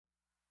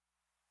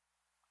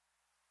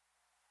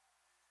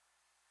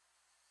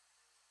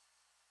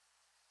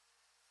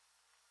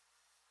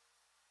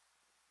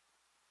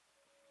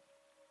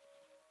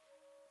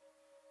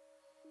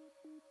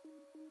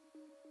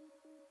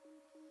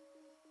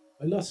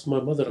I lost my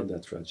mother in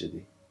that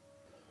tragedy.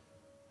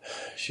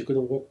 She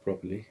couldn't walk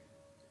properly.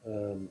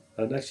 And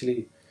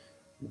actually,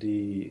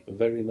 the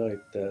very night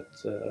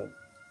that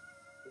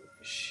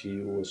she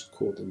was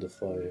caught in the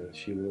fire,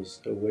 she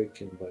was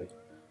awakened by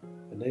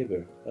a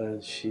neighbor.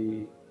 And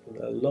the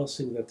last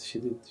thing that she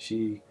did,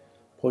 she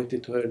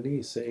pointed to her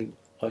knee saying,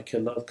 "I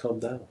cannot come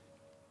down."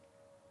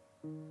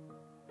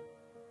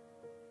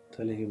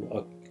 Telling him,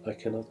 I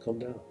cannot come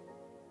down.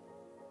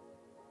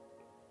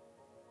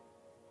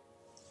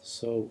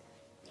 So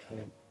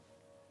um,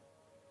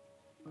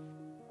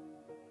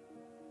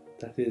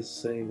 that is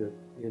saying that,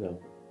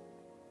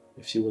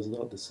 if she was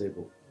not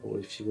disabled, or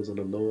if she was on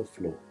a lower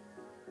floor,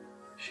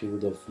 she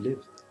would have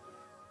lived.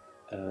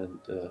 And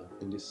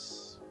in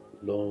this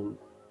long,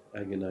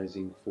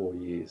 agonizing 4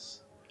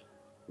 years,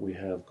 we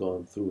have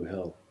gone through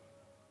hell,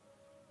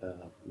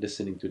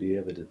 listening to the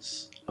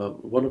evidence.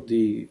 One of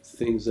the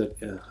things that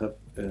have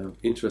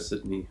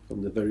interested me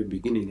from the very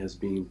beginning has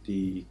been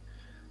the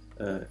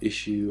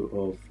issue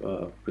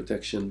of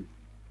protection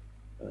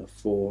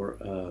for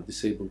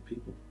disabled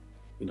people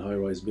in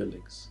high-rise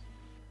buildings.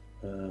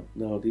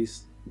 Now,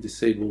 these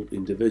disabled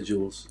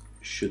individuals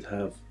should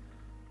have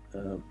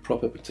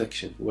proper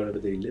protection wherever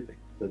they're living,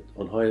 but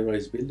on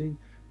high-rise building,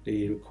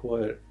 they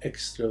require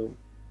extra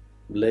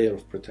layer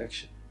of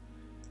protection.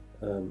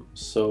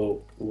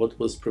 So what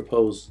was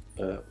proposed,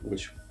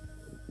 which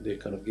they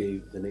kind of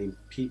gave the name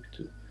PEEP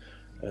to,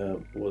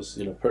 was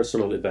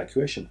personal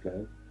evacuation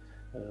plan.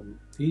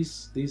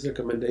 These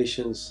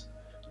recommendations,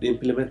 the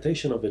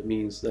implementation of it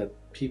means that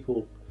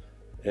people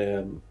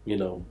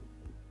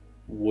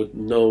would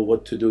know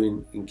what to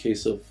do in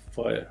case of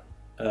fire,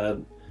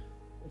 and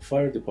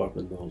fire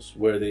department knows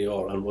where they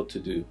are and what to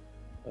do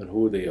and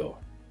who they are.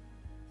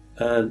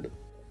 And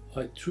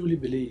I truly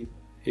believe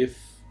if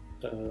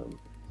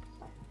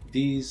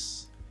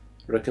these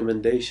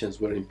recommendations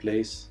were in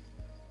place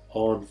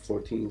on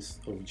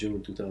 14th of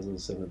June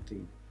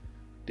 2017,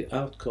 the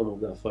outcome of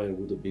that fire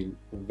would have been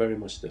very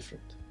much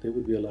different. They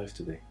would be alive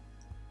today.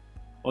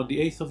 On the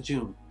 8th of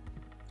June,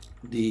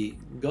 the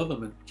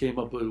government came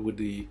up with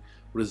the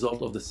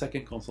result of the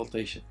second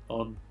consultation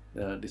on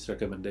this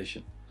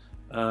recommendation.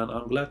 And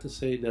I'm glad to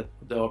say that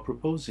they are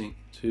proposing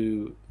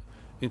to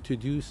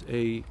introduce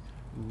a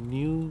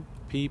new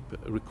PEEP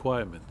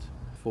requirement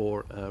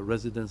for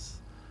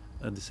residents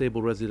and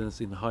disabled residents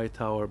in high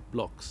tower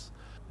blocks.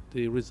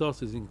 The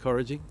results is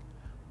encouraging,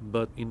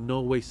 but in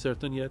no way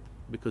certain yet,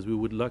 because we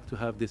would like to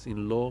have this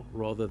in law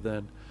rather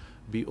than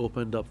be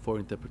opened up for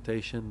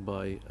interpretation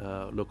by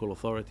local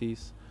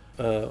authorities.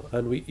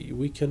 And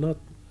we cannot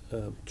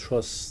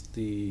trust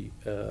the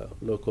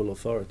local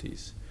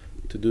authorities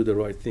to do the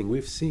right thing.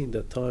 We've seen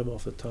that time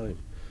after time.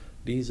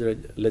 These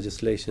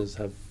legislations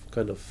have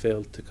kind of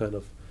failed to kind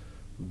of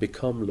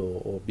become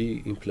law or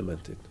be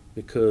implemented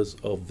because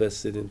of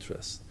vested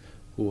interests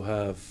who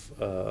have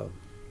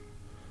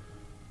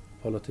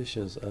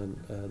politicians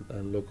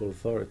and local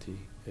authority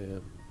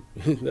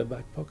in their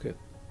back pocket.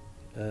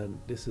 And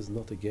this is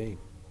not a game.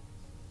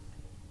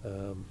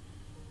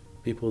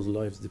 People's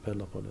lives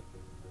depend upon it,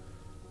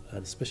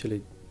 and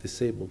especially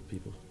disabled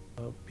people.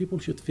 People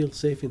should feel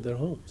safe in their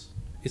homes.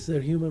 It's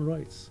their human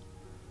rights.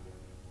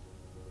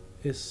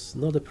 It's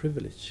not a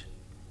privilege.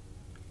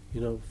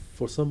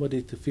 For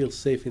somebody to feel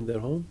safe in their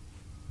home,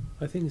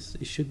 I think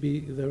it should be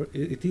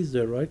it is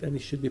their right, and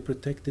it should be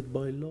protected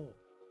by law.